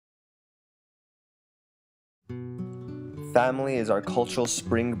Family is our cultural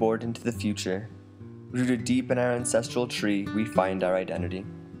springboard into the future. Rooted deep in our ancestral tree, we find our identity.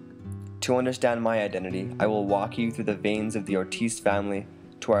 To understand my identity, I will walk you through the veins of the Ortiz family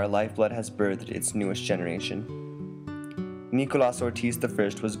to where our lifeblood has birthed its newest generation. Nicolas Ortiz I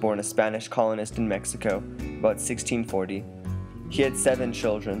was born a Spanish colonist in Mexico about 1640. He had 7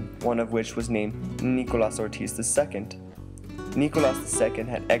 children, one of which was named Nicolas Ortiz II. Nicolas II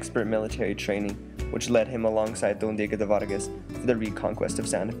had expert military training, which led him alongside Don Diego de Vargas for the reconquest of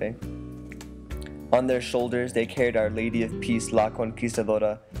Santa Fe. On their shoulders, they carried Our Lady of Peace, La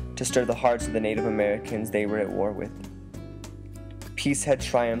Conquistadora, to stir the hearts of the Native Americans they were at war with. Peace had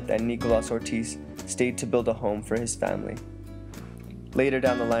triumphed, and Nicolas Ortiz stayed to build a home for his family. Later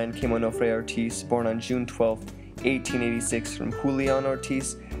down the line came Onofre Ortiz, born on June 12, 1886, from Julian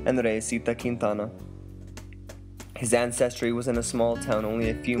Ortiz and Reyesita Quintana. His ancestry was in a small town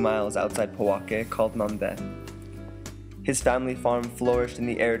only a few miles outside Poake called Nambe. His family farm flourished in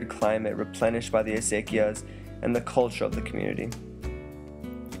the arid climate replenished by the acequias and the culture of the community.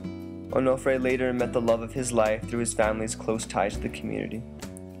 Onofre later met the love of his life through his family's close ties to the community.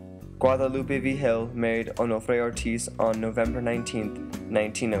 Guadalupe Vigil married Onofre Ortiz on November 19,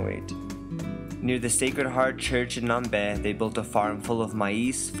 1908. Near the Sacred Heart Church in Nambe, they built a farm full of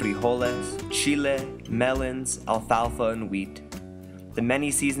maize, frijoles, chile, melons, alfalfa, and wheat. The many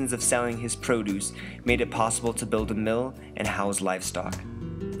seasons of selling his produce made it possible to build a mill and house livestock.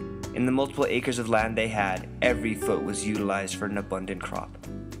 In the multiple acres of land they had, every foot was utilized for an abundant crop.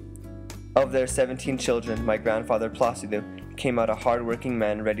 Of their 17 children, my grandfather Placido came out a hard-working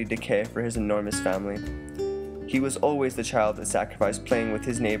man ready to care for his enormous family. He was always the child that sacrificed playing with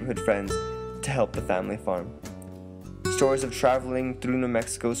his neighborhood friends to help the family farm. Stories of traveling through New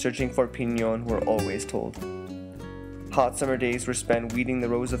Mexico searching for piñon were always told. Hot summer days were spent weeding the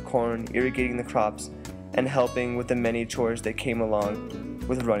rows of corn, irrigating the crops, and helping with the many chores that came along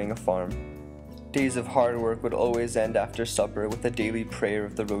with running a farm. Days of hard work would always end after supper with a daily prayer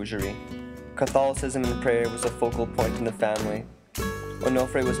of the Rosary. Catholicism and prayer was a focal point in the family.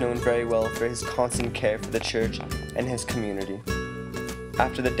 Onofre was known very well for his constant care for the church and his community.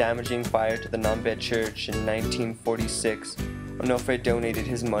 After the damaging fire to the Nambe Church in 1946, Onofre donated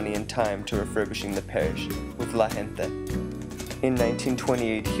his money and time to refurbishing the parish with La Gente. In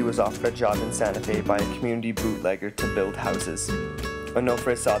 1928, he was offered a job in Santa Fe by a community bootlegger to build houses.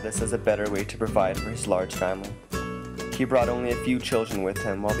 Onofre saw this as a better way to provide for his large family. He brought only a few children with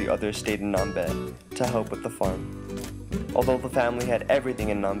him while the others stayed in Nambe to help with the farm. Although the family had everything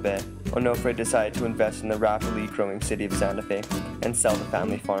in Nambe, Onofre decided to invest in the rapidly growing city of Santa Fe and sell the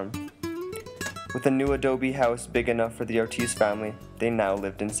family farm. With a new adobe house big enough for the Ortiz family, they now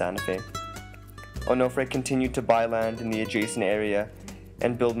lived in Santa Fe. Onofre continued to buy land in the adjacent area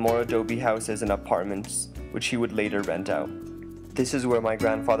and build more adobe houses and apartments, which he would later rent out. This is where my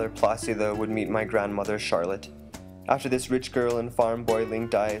grandfather Placido would meet my grandmother Charlotte. After this rich girl and farm boy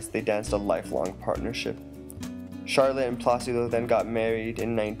linked eyes, they danced a lifelong partnership. Charlotte and Placido then got married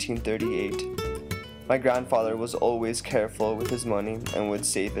in 1938. My grandfather was always careful with his money and would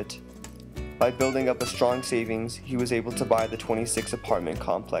save it. By building up a strong savings, he was able to buy the 26 apartment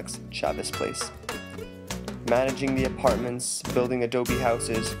complex, Chavez Place. Managing the apartments, building adobe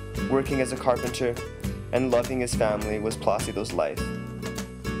houses, working as a carpenter, and loving his family was Placido's life.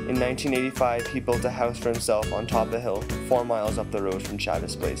 In 1985, he built a house for himself on top of a hill 4 miles up the road from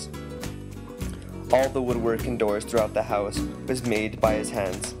Chavez Place. All the woodwork and doors throughout the house was made by his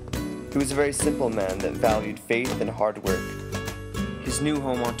hands. He was a very simple man that valued faith and hard work. His new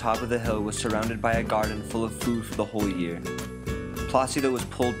home on top of the hill was surrounded by a garden full of food for the whole year. Placido was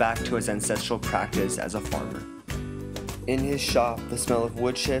pulled back to his ancestral practice as a farmer. In his shop, the smell of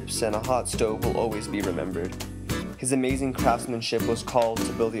wood chips and a hot stove will always be remembered. His amazing craftsmanship was called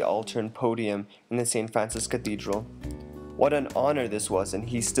to build the altar and podium in the St. Francis Cathedral. What an honor this was, and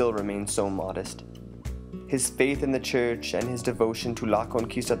he still remained so modest. His faith in the church and his devotion to La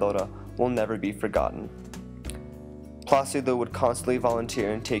Conquistadora will never be forgotten. Placido would constantly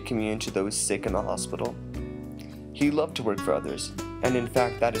volunteer and take communion to those sick in the hospital. He loved to work for others, and in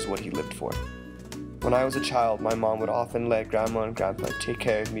fact that is what he lived for. When I was a child, my mom would often let Grandma and Grandpa take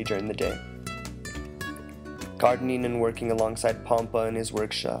care of me during the day. Gardening and working alongside Pampa in his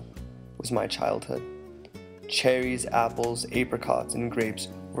workshop was my childhood. Cherries, apples, apricots, and grapes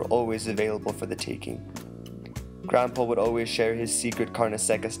were always available for the taking. Grandpa would always share his secret carne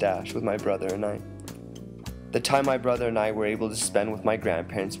seca stash with my brother and I. The time my brother and I were able to spend with my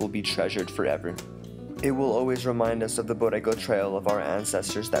grandparents will be treasured forever. It will always remind us of the Borrego trail of our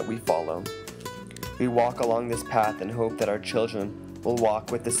ancestors that we follow. We walk along this path and hope that our children will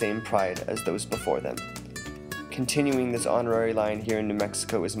walk with the same pride as those before them. continuing this honorary line here in New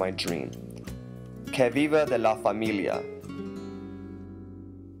Mexico is my dream. Que viva de la familia.